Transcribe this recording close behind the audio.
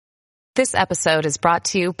This episode is brought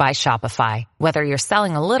to you by Shopify. Whether you're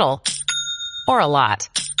selling a little or a lot,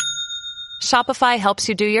 Shopify helps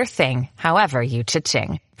you do your thing, however you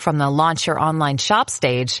cha-ching. From the launch your online shop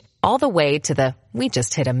stage, all the way to the we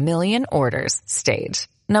just hit 1 million orders stage.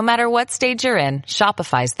 No matter what stage you're in,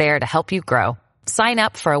 Shopify's there to help you grow. Sign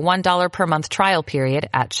up for a $1 per month trial period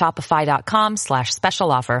at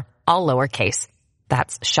shopify.com/special offer, all lowercase.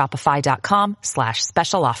 That's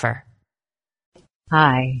shopify.com/special offer.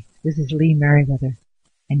 Hi, this is Lee Merriweather,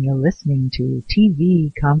 and you're listening to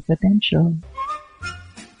TV Confidential.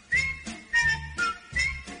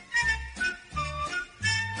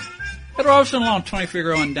 Ed Robson, along Tony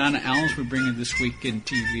Figueroa and Donna Allens, we bring you This Week in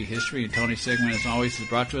TV History. And Tony's segment, as always, is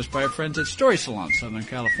brought to us by our friends at Story Salon, Southern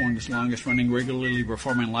California's longest-running, regularly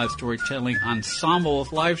performing live storytelling ensemble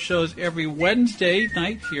with live shows every Wednesday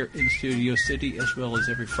night here in Studio City, as well as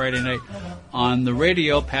every Friday night on the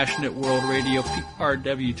radio, Passionate World Radio,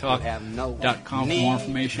 PRWTalk.com. For more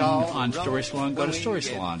information on Story Salon, go to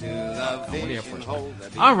StorySalon.com. What do you have for us,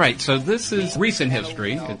 Mike? All right, so this is recent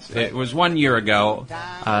history. It was 1 year ago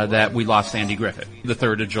that we lost Andy Griffith, the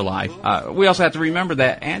 3rd of July. We also have to remember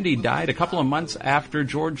that Andy died a couple of months after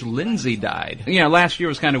George Lindsay died. You know, last year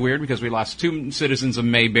was kind of weird because we lost 2 citizens of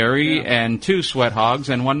Mayberry and 2 sweat hogs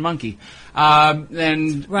and 1 monkey.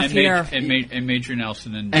 And Major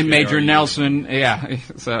Nelson. And Major Nelson, yeah.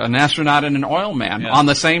 So an astronaut and an oil man on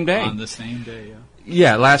the same day. On the same day, yeah.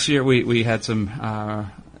 Yeah, last year we had some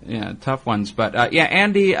tough ones. But,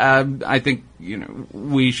 Andy, I think,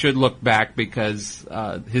 we should look back because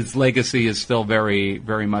his legacy is still very,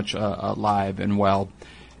 very much alive and well.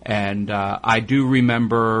 And I do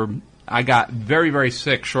remember I got very, very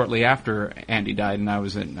sick shortly after Andy died, and I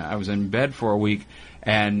was in bed for a week.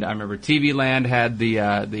 And I remember TV Land had the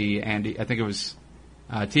Andy, I think it was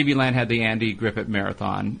TV Land had the Andy Griffith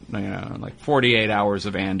Marathon, like 48 hours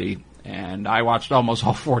of Andy. And I watched almost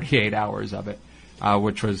all 48 hours of it.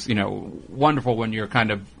 Which was, wonderful when you're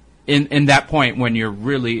kind of in that point when you're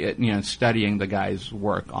really, studying the guy's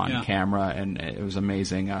work on camera, and it was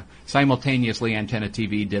amazing. Simultaneously, Antenna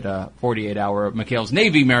TV did a 48-hour McHale's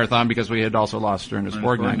Navy Marathon because we had also lost Ernest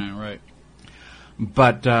Borgnine. Right.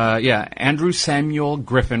 But, Andrew Samuel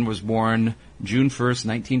Griffin was born June 1st,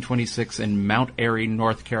 1926 in Mount Airy,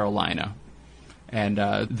 North Carolina. And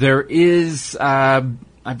there is...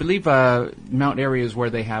 I believe Mount Airy is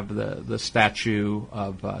where they have the statue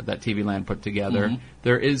of that TV Land put together. Mm-hmm.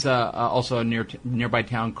 There is also a nearby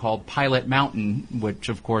town called Pilot Mountain, which,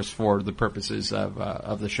 of course, for the purposes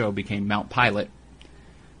of the show, became Mount Pilot.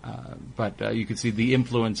 But you can see the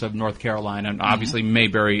influence of North Carolina, and obviously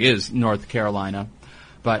Mayberry is North Carolina.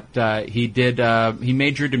 But he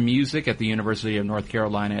majored in music at the University of North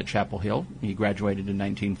Carolina at Chapel Hill. He graduated in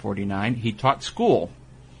 1949. He taught school.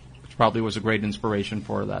 Probably was a great inspiration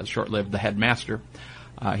for that short-lived The Headmaster.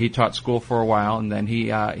 He taught school for a while, and then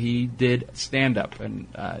he did stand-up, and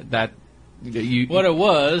what it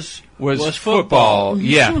was football.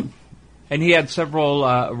 Yeah, and he had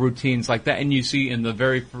several routines like that, and you see in the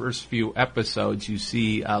very first few episodes, you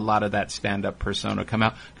see a lot of that stand-up persona come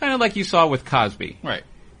out, kind of like you saw with Cosby. Right.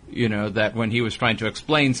 That when he was trying to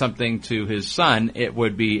explain something to his son, it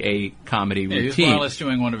would be a comedy routine. He was more or less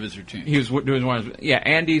doing one of his routines. He was doing one of his... Yeah,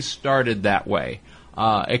 Andy started that way,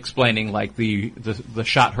 explaining like the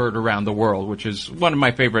shot heard around the world, which is one of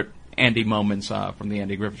my favorite Andy moments from the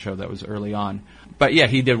Andy Griffith Show that was early on. But yeah,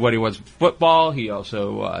 he did what he was with football. He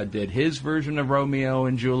also did his version of Romeo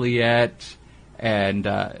and Juliet, and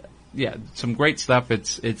some great stuff.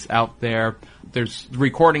 It's out there. There's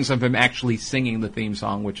recordings of him actually singing the theme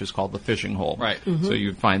song, which is called The Fishing Hole. Right. Mm-hmm. So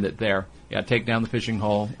you'd find it there. Yeah, take down the fishing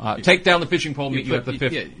hole. Take down the fishing pole, meet you at the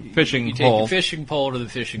fishing hole. You take the fishing pole to the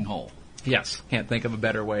fishing hole. Yes. Can't think of a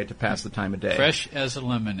better way to pass the time of day. Fresh as a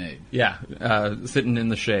lemonade. Yeah. Sitting in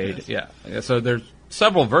the shade. Yes. Yeah. So there's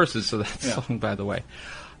several verses to that song, by the way.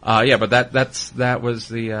 But that was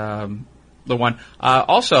the one.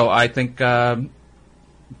 Also, I think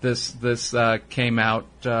this came out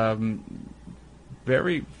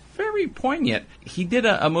very, very poignant. He did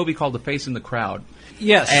a movie called The Face in the Crowd.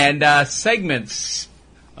 Yes. And segments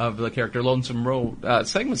of the character Lonesome Road,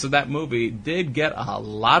 segments of that movie did get a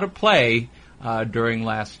lot of play during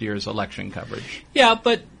last year's election coverage. Yeah,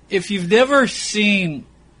 but if you've never seen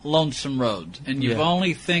Lonesome Road and you've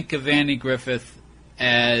only think of Andy Griffith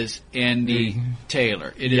as Andy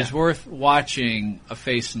Taylor, it is worth watching A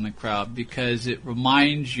Face in the Crowd because it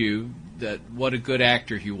reminds you that what a good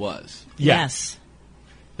actor he was. Yes.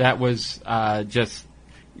 That was just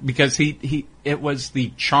because it was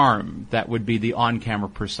the charm that would be the on-camera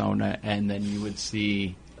persona, and then you would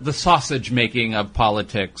see the sausage making of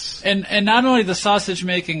politics. And not only the sausage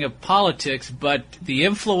making of politics, but the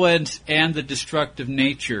influence and the destructive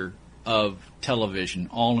nature of television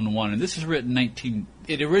all in one. And this is written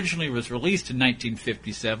it originally was released in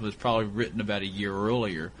 1957, it was probably written about a year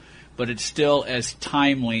earlier, but it's still as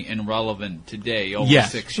timely and relevant today, over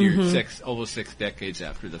 6 years, over 6 decades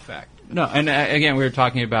after the fact. No, and again, we were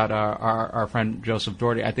talking about our friend Joseph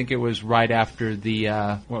Doherty. I think it was right after the,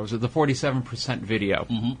 the 47% video.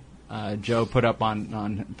 Joe put up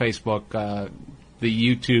on Facebook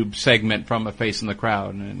the YouTube segment from A Face in the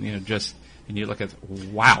Crowd, and and you look at,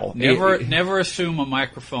 wow. Never assume a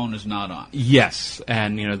microphone is not on. Yes,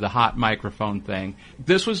 and the hot microphone thing.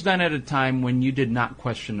 This was done at a time when you did not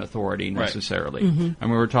question authority necessarily. Right.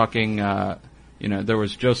 And we were talking, there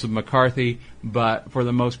was Joseph McCarthy, but for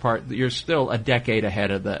the most part, you're still a decade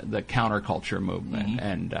ahead of the counterculture movement,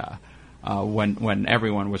 and when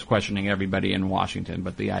everyone was questioning everybody in Washington.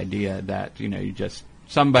 But the idea that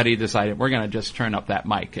somebody decided we're going to just turn up that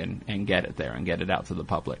mic and get it there and get it out to the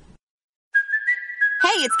public.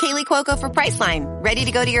 Hey, it's Kaylee Cuoco for Priceline. Ready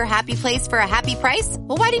to go to your happy place for a happy price?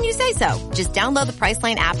 Well, why didn't you say so? Just download the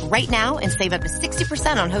Priceline app right now and save up to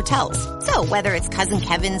 60% on hotels. So whether it's Cousin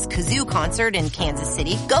Kevin's Kazoo Concert in Kansas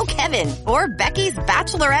City, go Kevin, or Becky's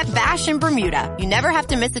Bachelorette Bash in Bermuda, you never have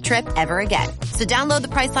to miss a trip ever again. So download the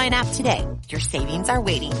Priceline app today. Your savings are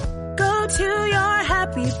waiting. Go to your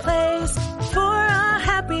happy place for a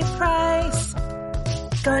happy price.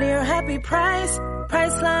 Go to your happy price,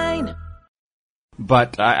 Priceline.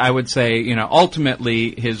 But I would say,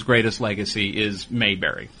 ultimately his greatest legacy is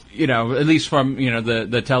Mayberry. At least from,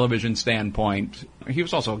 the television standpoint. He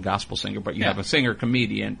was also a gospel singer, but you have a singer,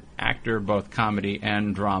 comedian, actor, both comedy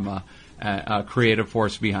and drama, a creative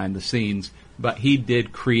force behind the scenes. But he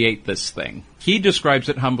did create this thing. He describes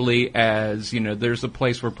it humbly as, there's a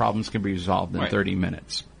place where problems can be resolved in 30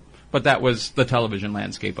 minutes. But that was the television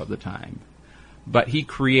landscape of the time. But he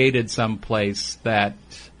created some place that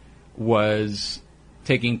was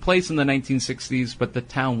taking place in the 1960s, but the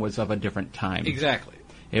town was of a different time. Exactly.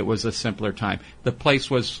 It was a simpler time. The place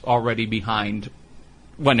was already behind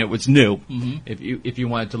when it was new, if you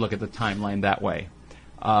wanted to look at the timeline that way.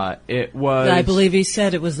 It was... I believe he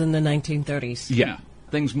said it was in the 1930s. Yeah.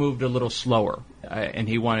 Things moved a little slower, and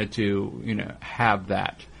he wanted to, have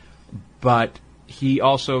that. But he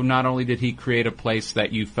also, not only did he create a place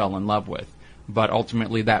that you fell in love with, but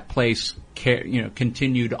ultimately that place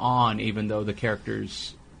continued on, even though the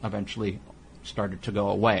characters eventually started to go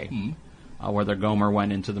away. Whether Gomer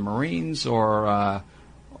went into the Marines or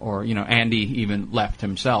Andy even left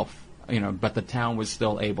himself. But the town was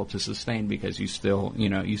still able to sustain because you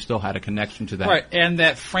still had a connection to that. Right, and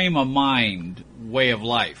that frame of mind, way of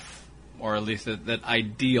life, or at least that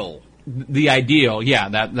ideal. The ideal, yeah,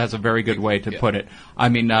 that's a very good way to put it. I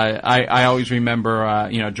mean, I always remember,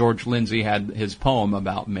 George Lindsay had his poem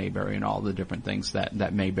about Mayberry and all the different things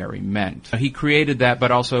that Mayberry meant. He created that, but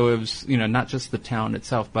also it was, not just the town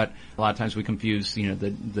itself, but a lot of times we confuse,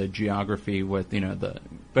 the geography with,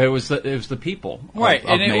 but it was the people. Right, of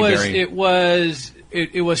and Mayberry. it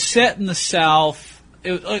was set in the South.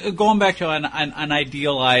 Going back to an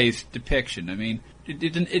idealized depiction. I mean,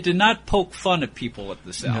 it did not poke fun at people at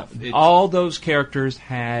the South. No. All those characters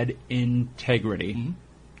had integrity.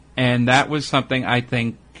 And that was something I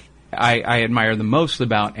think I admire the most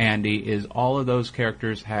about Andy, is all of those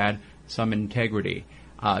characters had some integrity.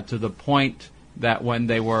 To the point that when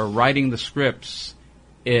they were writing the scripts,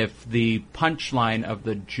 if the punchline of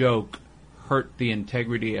the joke hurt the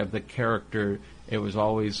integrity of the character, it was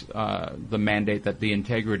always the mandate that the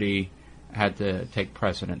integrity had to take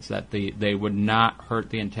precedence, that they would not hurt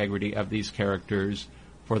the integrity of these characters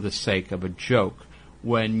for the sake of a joke.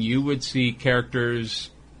 When you would see characters,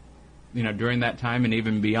 during that time and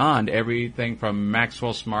even beyond, everything from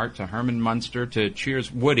Maxwell Smart to Herman Munster to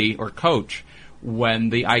Cheers Woody or Coach, when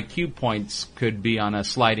the IQ points could be on a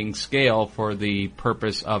sliding scale for the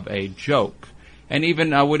purpose of a joke. And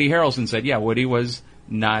even Woody Harrelson said, Woody was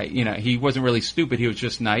he wasn't really stupid, he was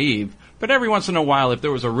just naive. But every once in a while, if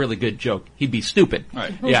there was a really good joke, he'd be stupid.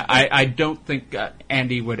 Right. Yeah, I don't think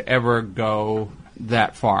Andy would ever go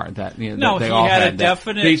that far. That no, that they he all had a that.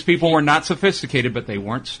 definite. These people were not sophisticated, but they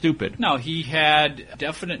weren't stupid. No, he had a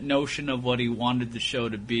definite notion of what he wanted the show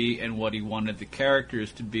to be and what he wanted the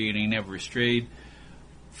characters to be, and he never strayed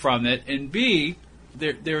from it. And B,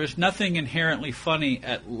 there is nothing inherently funny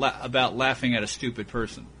about laughing at a stupid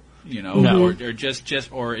person. No.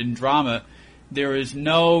 or in drama. There is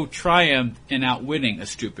no triumph in outwitting a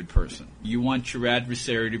stupid person. You want your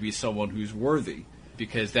adversary to be someone who's worthy,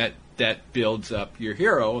 because that builds up your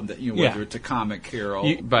hero, whether it's a comic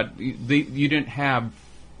hero. But you didn't have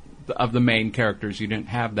of the main characters. You didn't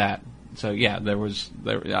have that. So yeah,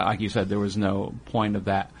 like you said, there was no point of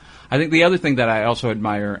that. I think the other thing that I also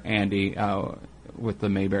admire, Andy, with the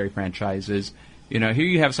Mayberry franchise is, here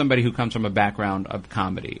you have somebody who comes from a background of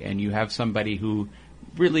comedy, and you have somebody who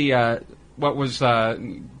really,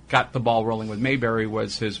 got the ball rolling with Mayberry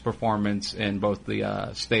was his performance in both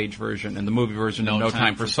the stage version and the movie version of No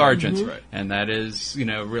Time for Sergeants. Right. And that is,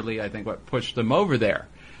 really, I think, what pushed him over there.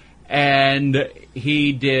 And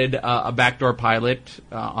he did a backdoor pilot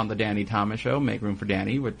on the Danny Thomas Show, Make Room for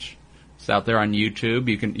Danny, which is out there on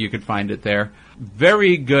YouTube. You could find it there.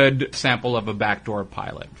 Very good sample of a backdoor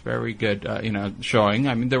pilot. Very good, showing.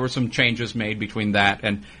 I mean, there were some changes made between that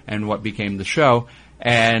and what became the show.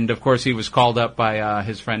 And, of course, he was called up by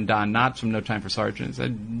his friend Don Knotts from No Time for Sergeants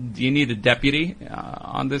and said, do you need a deputy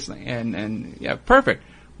on this thing? And yeah, perfect.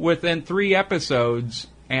 Within 3 episodes,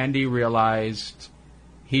 Andy realized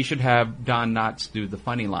he should have Don Knotts do the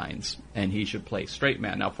funny lines, and he should play straight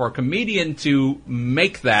man. Now, for a comedian to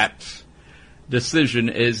make that decision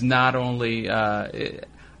is not only, I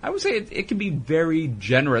would say it can be very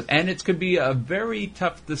generous, and it could be a very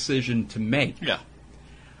tough decision to make. Yeah.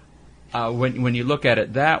 When you look at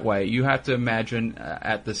it that way, you have to imagine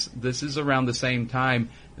this is around the same time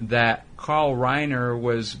that Carl Reiner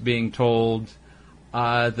was being told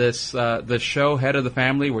the show Head of the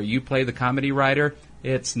Family, where you play the comedy writer,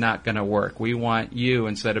 it's not going to work. We want you,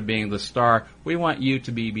 instead of being the star, we want you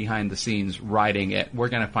to be behind the scenes writing it. We're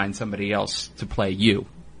going to find somebody else to play you.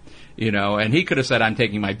 And he could have said, I'm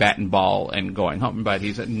taking my bat and ball and going home, but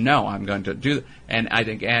he said, no, I'm going to do that. And I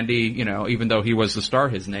think Andy, even though he was the star,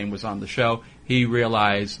 his name was on the show, he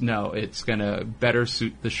realized, no, it's going to better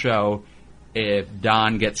suit the show if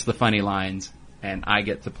Don gets the funny lines and I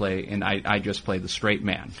get to play, and I just play the straight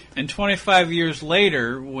man. And 25 years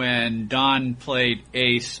later, when Don played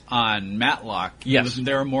Ace on Matlock, yes,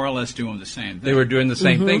 they were more or less doing the same thing. They were doing the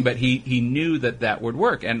same thing, but he knew that would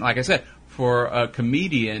work. And like I said, for a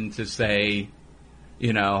comedian to say,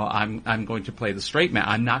 I'm going to play the straight man,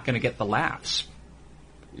 I'm not going to get the laughs.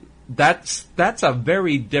 That's a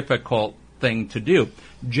very difficult thing to do.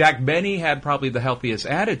 Jack Benny had probably the healthiest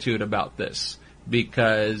attitude about this,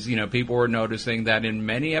 because, people were noticing that in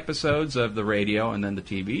many episodes of the radio and then the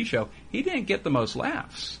TV show, he didn't get the most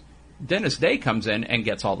laughs. Dennis Day comes in and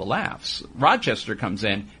gets all the laughs. Rochester comes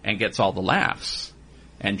in and gets all the laughs.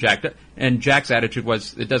 And Jack's attitude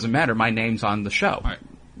was, it doesn't matter, my name's on the show. Right.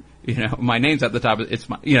 My name's at the top. It's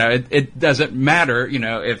my, it doesn't matter,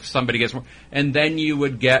 if somebody gets more. And then you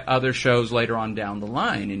would get other shows later on down the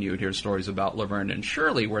line, and you would hear stories about Laverne and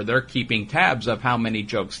Shirley, where they're keeping tabs of how many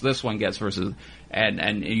jokes this one gets versus,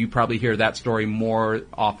 and you probably hear that story more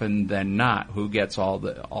often than not, who gets all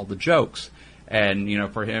the jokes. And,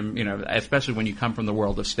 for him, especially when you come from the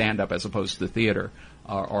world of stand-up as opposed to theater,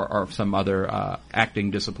 or some other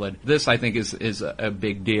acting discipline. This, I think, is a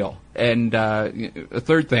big deal. And a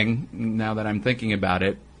third thing, now that I'm thinking about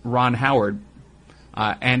it, Ron Howard.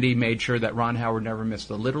 Andy made sure that Ron Howard never missed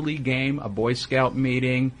a Little League game, a Boy Scout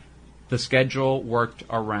meeting. The schedule worked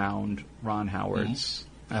around Ron Howard's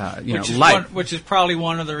life. Which is probably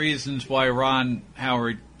one of the reasons why Ron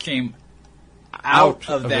Howard came out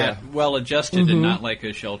of that well-adjusted and not like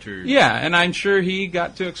a sheltered. Yeah, and I'm sure he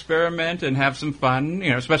got to experiment and have some fun,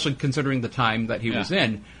 especially considering the time that he was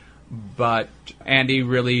in. But Andy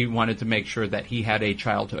really wanted to make sure that he had a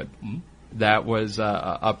childhood. That was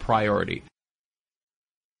a priority.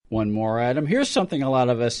 One more item. Here's something a lot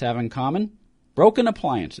of us have in common. Broken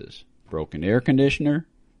appliances. Broken air conditioner,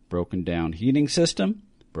 broken down heating system,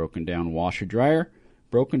 broken down washer-dryer,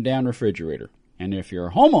 broken down refrigerator. And if you're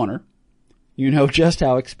a homeowner, you know just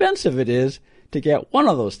how expensive it is to get one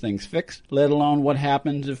of those things fixed, let alone what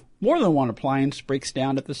happens if more than one appliance breaks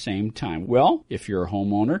down at the same time. Well, if you're a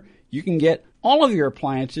homeowner, you can get all of your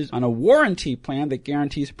appliances on a warranty plan that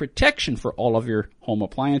guarantees protection for all of your home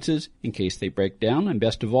appliances in case they break down. And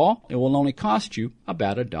best of all, it will only cost you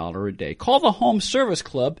about $1 a day. Call the Home Service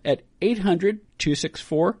Club at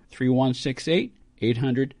 800-264-3168,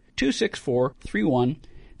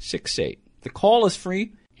 800-264-3168. The call is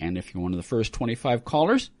free. And if you're one of the first 25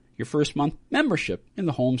 callers, your first month membership in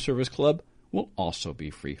the Home Service Club will also be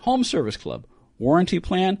free. Home Service Club, warranty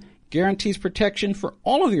plan, guarantees protection for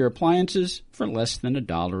all of your appliances for less than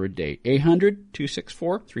 $1 a day.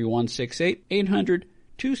 800-264-3168,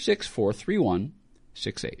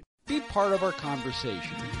 800-264-3168. Be part of our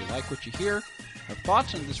conversation. If you like what you hear, have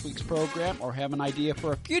thoughts on this week's program, or have an idea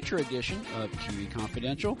for a future edition of TV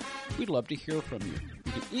Confidential, we'd love to hear from you.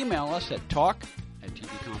 You can email us at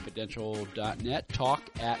talk@tvconfidential.net,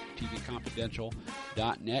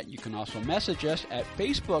 talk@tvconfidential.net. You can also message us at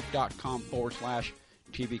facebook.com/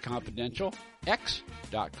 TV Confidential,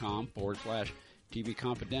 x.com/TV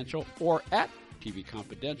Confidential, or at TV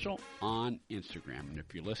Confidential on Instagram. And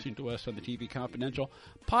if you're listening to us on the TV Confidential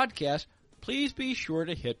podcast, please be sure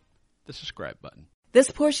to hit the subscribe button. This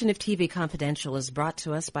portion of TV Confidential is brought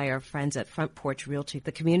to us by our friends at Front Porch Realty,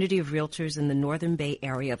 the community of realtors in the Northern Bay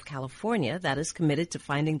area of California that is committed to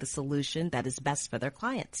finding the solution that is best for their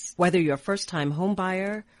clients. Whether you're a first-time home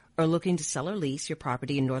buyer or looking to sell or lease your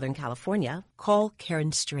property in Northern California, call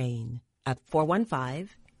Karen Strain at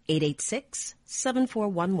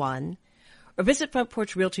 415-886-7411 or visit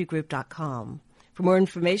frontporchrealtygroup.com for more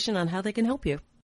information on how they can help you.